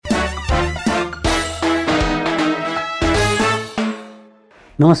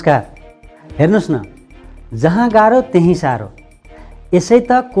नमस्कार। हेर्नुस् न, जहाँ गाह्रो त्यही साह्रो। यसै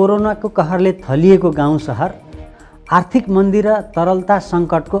त कोरोनाको कहरले थलिएको गाउँ सहर, आर्थिक मन्दी र तरलता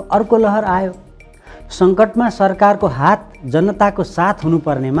सङ्कटको अर्को लहर आयो। सङ्कटमा सरकारको हात जनताको साथ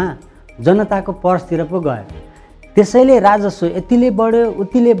हुनुपर्नेमा जनताको पर्सतिर पो गयो। त्यसैले राजस्व यतिले बढ्यो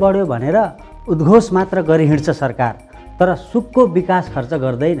उतिले बढ्यो भनेर उद्घोष मात्र गरी हिँड्छ सरकार, तर सुखको विकास खर्च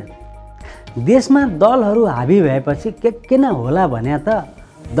गर्दैन। देशमा दलहरू हाबी भएपछि के किन होला भने त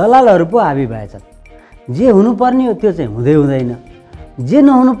दलालहरू पो हाबी भएछन्। जे हुनुपर्ने हो त्यो चाहिँ हुँदै हुँदैन, जे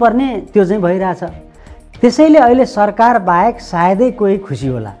नहुनुपर्ने त्यो चाहिँ भइरहेछ। त्यसैले अहिले सरकार बाहेक सायदै कोही खुसी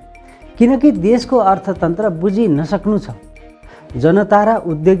होला, किनकि देशको अर्थतन्त्र बुझि नसक्नु छ। जनता र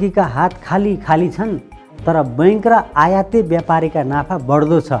उद्योगीका हात खाली खाली छन्, तर बैंक र आयाते व्यापारीका नाफा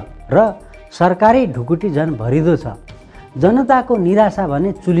बढ्दो छ र सरकारी ढुकुटी झन् भरिदो छ। जनताको निराशा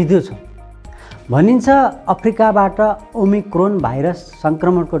भने चुलिदो छ। भनिन्छ अफ्रिकाबाट ओमिक्रोन भाइरस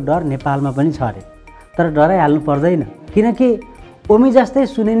सङ्क्रमणको डर नेपालमा पनि छ अरे, तर डराइहाल्नु पर्दैन, किनकि ओमी जस्तै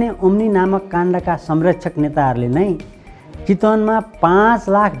सुनिने ओम्नी नामक काण्डका संरक्षक नेताहरूले नै चितवनमा 5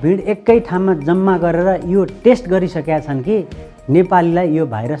 लाख भिड एकै ठाउँमा जम्मा गरेर यो टेस्ट गरिसकेका छन् कि नेपालीलाई यो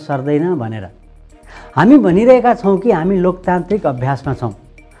भाइरस सर्दैन भनेर। हामी भनिरहेका छौँ कि हामी लोकतान्त्रिक अभ्यासमा छौँ,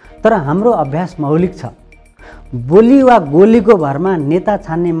 तर हाम्रो अभ्यास मौलिक छ। बोली वा गोलीको भरमा नेता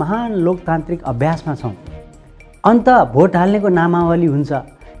छान्ने महान लोकतान्त्रिक अभ्यासमा छौँ। अन्त भोट हाल्नेको नामावली हुन्छ।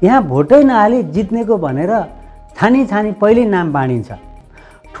 यहाँ भोटै नहाली जित्नेको भनेर छानी छानी पहिल्यै नाम बाँडिन्छ।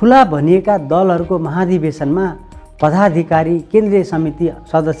 ठुला भनिएका दलहरूको महाधिवेशनमा पदाधिकारी, केन्द्रीय समिति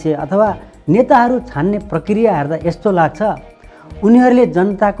सदस्य अथवा नेताहरू छान्ने प्रक्रिया हेर्दा यस्तो लाग्छ उनीहरूले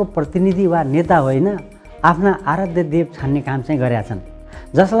जनताको प्रतिनिधि वा नेता होइन, आफ्ना आराध्य देव छान्ने काम चाहिँ गरेका छन्,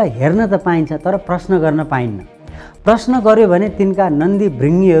 जसलाई हेर्न त पाइन्छ तर प्रश्न गर्न पाइन्न। प्रश्न गर्यो भने तिनका नन्दी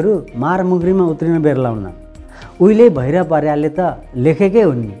भृङ्गीहरू मारमुग्रीमा उत्रिन बेर लाउन। उहिले भइरह पर्यालले त लेखेकै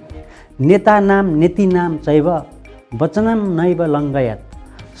हुन् नि, नेता नाम नेति नाम चैव वचनम नैव लङ्घयत,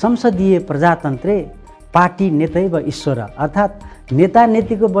 संसदीय प्रजातन्त्रे पार्टी नेतैव ईश्वर। अर्थात् नेता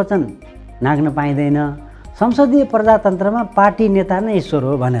नेतिको वचन नाग्न पाइँदैन, संसदीय प्रजातन्त्रमा पार्टी नेता नै ईश्वर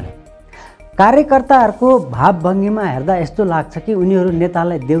हो भनेर। कार्यकर्ताहरूको भावभङ्गीमा हेर्दा यस्तो लाग्छ कि उनीहरू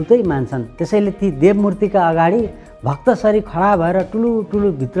नेतालाई देवतै मान्छन्। त्यसैले ती देवमूर्तिका अगाडि भक्तसरी खडा भएर ठुलो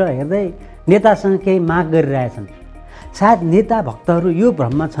ठुलो भित्र हेर्दै नेतासँग केही माग गरिरहेछन्। सायद नेता भक्तहरू यो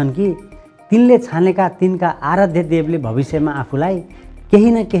भ्रममा छन् कि तिनले छानेका तिनका आराध्य देवले भविष्यमा आफूलाई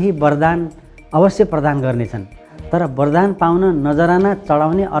केही न केही वरदान अवश्य प्रदान गर्नेछन्। तर वरदान पाउन नजराना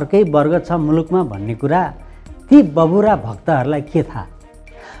चढाउने अर्कै वर्ग छ मुलुकमा भन्ने कुरा ती बबुरा भक्तहरूलाई के थाहा।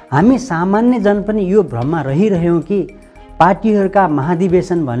 हामी सामान्य जन पनि यो भ्रममा रहिरह्यौँ कि पार्टीहरूका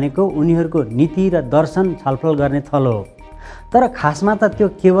महाधिवेशन भनेको उनीहरूको नीति र दर्शन छलफल गर्ने थलो हो, तर खासमा त त्यो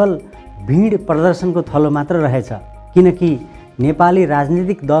केवल भिड प्रदर्शनको थलो मात्र रहेछ। किनकि नेपाली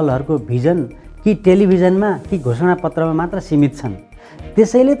राजनीतिक दलहरूको भिजन कि टेलिभिजनमा कि घोषणापत्रमा मात्र सीमित छन्।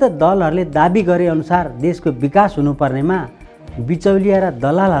 त्यसैले त दलहरूले दाबी गरे अनुसार देशको विकास हुनुपर्नेमा बिचौलिया र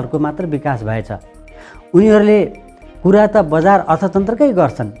दलालहरूको मात्र विकास भएछ। उनीहरूले कुरा त बजार अर्थतन्त्रकै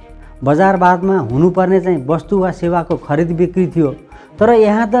गर्छन्। बजारवादमा हुनुपर्ने चाहिँ वस्तु वा सेवाको खरिद बिक्री थियो, तर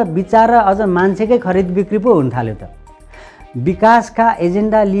यहाँ त विचार र अझ मान्छेकै खरिद बिक्री पो हुन थाल्यो त। विकासका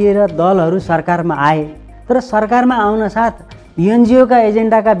एजेन्डा लिएर दलहरू सरकारमा आए, तर सरकारमा आउन साथ एनजिओका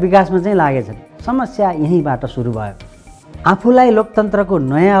एजेन्डाका विकासमा चाहिँ लागेछन्। समस्या यहीँबाट सुरु भयो। आफूलाई लोकतन्त्रको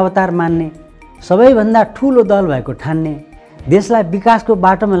नयाँ अवतार मान्ने, सबैभन्दा ठुलो दल भएको ठान्ने, देशलाई विकासको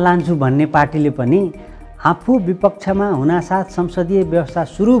बाटोमा लान्छु भन्ने पार्टीले पनि आफू विपक्षमा हुनासाथ संसदीय व्यवस्था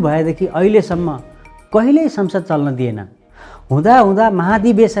सुरु भएदेखि अहिलेसम्म कहिल्यै संसद चल्न दिएनन्। हुँदा हुँदा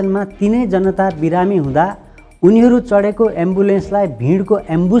महाधिवेशनमा तिनै जनता बिरामी हुँदा उनीहरू चढेको एम्बुलेन्सलाई भिडको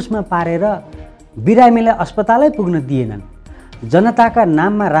एम्बुसमा पारेर बिरामीलाई अस्पतालै पुग्न दिएनन्। जनताका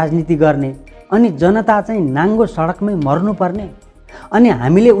नाममा राजनीति गर्ने अनि जनता चाहिँ नाङ्गो सडकमै मर्नुपर्ने, अनि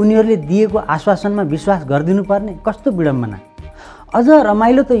हामीले उनीहरूले दिएको आश्वासनमा विश्वास गरिदिनुपर्ने, कस्तो विडम्बना। अझ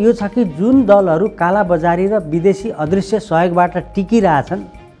रमाइलो त यो छ कि जुन दलहरू कालाबजारी र विदेशी अदृश्य सहयोगबाट टिकिरहेछन्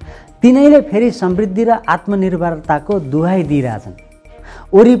तिनैले फेरि समृद्धि र आत्मनिर्भरताको दुहाई दिइरहेछन्।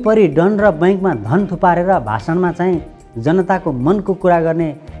 वरिपरि डन र बैंकमा धन थुपारेर भाषणमा चाहिँ जनताको मनको कुरा गर्ने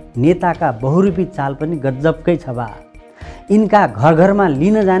नेताका बहुरूपी चाल पनि गजबकै छ बा। यिनका घर घरमा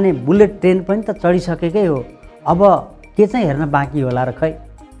लिन जाने बुलेट ट्रेन पनि त चढिसकेकै हो, अब के चाहिँ हेर्न बाँकी होला र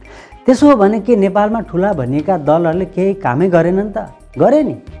खै। त्यसो हो भने के नेपालमा ठुला भनिएका दलहरूले केही कामै गरेनन् त? गरे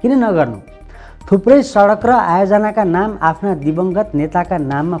नि, किन नगर्नु। थुप्रै सडक र आयोजनाका नाम आफ्ना दिवंगत नेताका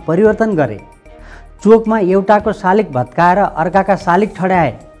नाममा परिवर्तन गरे। चोकमा एउटाको शालिक भत्काएर अर्काका शालिक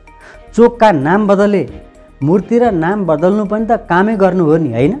ठड्याए। चोकका नाम बदले, मूर्ति र नाम बदल्नु पनि त कामै गर्नु हो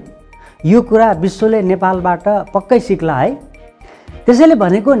नि, होइन? यो कुरा विश्वले नेपालबाट पक्कै सिक्ला है। त्यसैले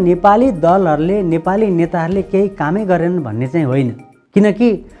भनेको नेपाली दलहरूले नेपाली नेताहरूले केही कामै गरेनन् भन्ने चाहिँ होइन, किनकि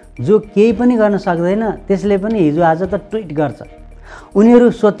जो केही पनि गर्न सक्दैन त्यसले पनि हिजो आज त ट्विट गर्छ। उनीहरू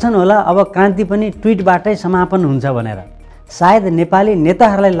सोच्छन् होला अब क्रान्ति पनि ट्विटबाटै समापन हुन्छ भनेर। सायद नेपाली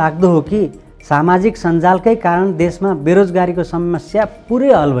नेताहरूलाई लाग्दो हो कि सामाजिक सञ्जालकै कारण देशमा बेरोजगारीको समस्या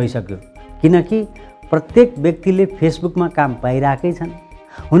पुरै हल भइसक्यो, किनकि प्रत्येक व्यक्तिले फेसबुकमा काम पाइरहेकै छन्।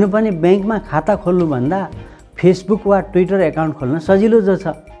 हुन पनि ब्याङ्कमा खाता खोल्नुभन्दा फेसबुक वा ट्विटर एकाउन्ट खोल्न सजिलो जो छ।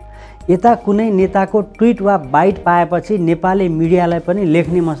 यता कुनै नेताको ट्विट वा बाइट पाएपछि नेपाली मिडियालाई पनि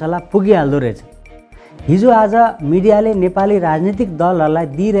लेख्ने मसला पुगिहाल्दो रहेछ। हिजो आज मिडियाले नेपाली राजनीतिक दलहरूलाई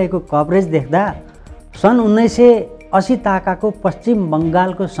दिइरहेको कभरेज देख्दा सन् 1980 ताकाको पश्चिम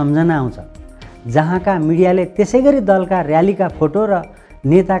बङ्गालको सम्झना आउँछ, जहाँका मिडियाले त्यसै गरी दलका र्यालीका फोटो र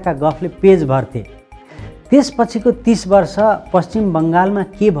नेताका गफले पेज भर्थे। त्यसपछिको 30 वर्ष पश्चिम बङ्गालमा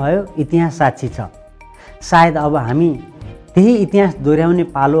के भयो इतिहास साक्षी छ। सायद अब हामी त्यही इतिहास दोहोऱ्याउने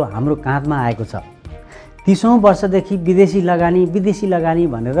पालो हाम्रो काँधमा आएको छ। 30औं वर्षदेखि विदेशी लगानी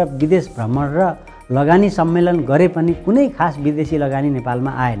भनेर विदेश भ्रमण र लगानी सम्मेलन गरे पनि कुनै खास विदेशी लगानी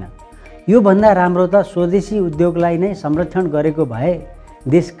नेपालमा आएन। योभन्दा राम्रो त स्वदेशी उद्योगलाई नै संरक्षण गरेको भए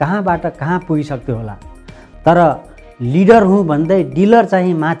देश कहाँबाट कहाँ पुगिसक्थ्यो होला। तर लिडर हुँ भन्दै डिलर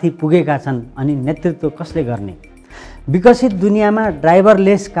चाहिँ माथि पुगेका छन्, अनि नेतृत्व कसले गर्ने? विकसित दुनियाँमा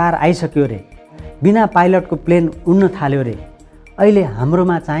ड्राइभरलेस कार आइसक्यो रे, बिना पाइलटको प्लेन उड्न थाल्यो रे। अहिले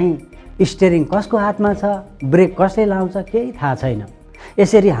हाम्रोमा चाहिँ स्टेरिङ कसको हातमा छ, ब्रेक कसले लाउँछ केही थाहा छैन।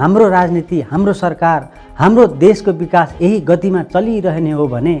 यसरी हाम्रो राजनीति, हाम्रो सरकार, हाम्रो देशको विकास यही गतिमा चलिरहने हो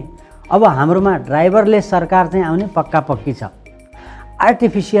भने अब हाम्रोमा ड्राइभरलेस सरकार चाहिँ आउने पक्का पक्की छ।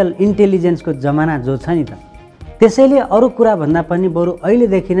 आर्टिफिसियल इन्टेलिजेन्सको जमाना जो छ नि त, त्यसैले अरू कुरा भन्दा पनि बरु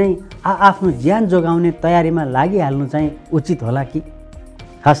अहिलेदेखि नै आफ्नो ज्यान जोगाउने तयारीमा लागिहाल्नु चाहिँ उचित होला कि।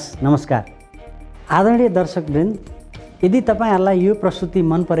 हस्, नमस्कार। आदरणीय दर्शकवृन्द, यदि तपाईहरुलाई यो प्रस्तुति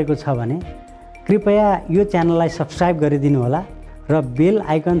मन परेको छ भने कृपया यो च्यानललाई सब्स्क्राइब गरिदिनु होला र बेल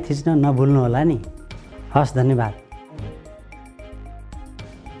आइकन थिच्न नभुल्नु होला नि। हस्, धन्यवाद।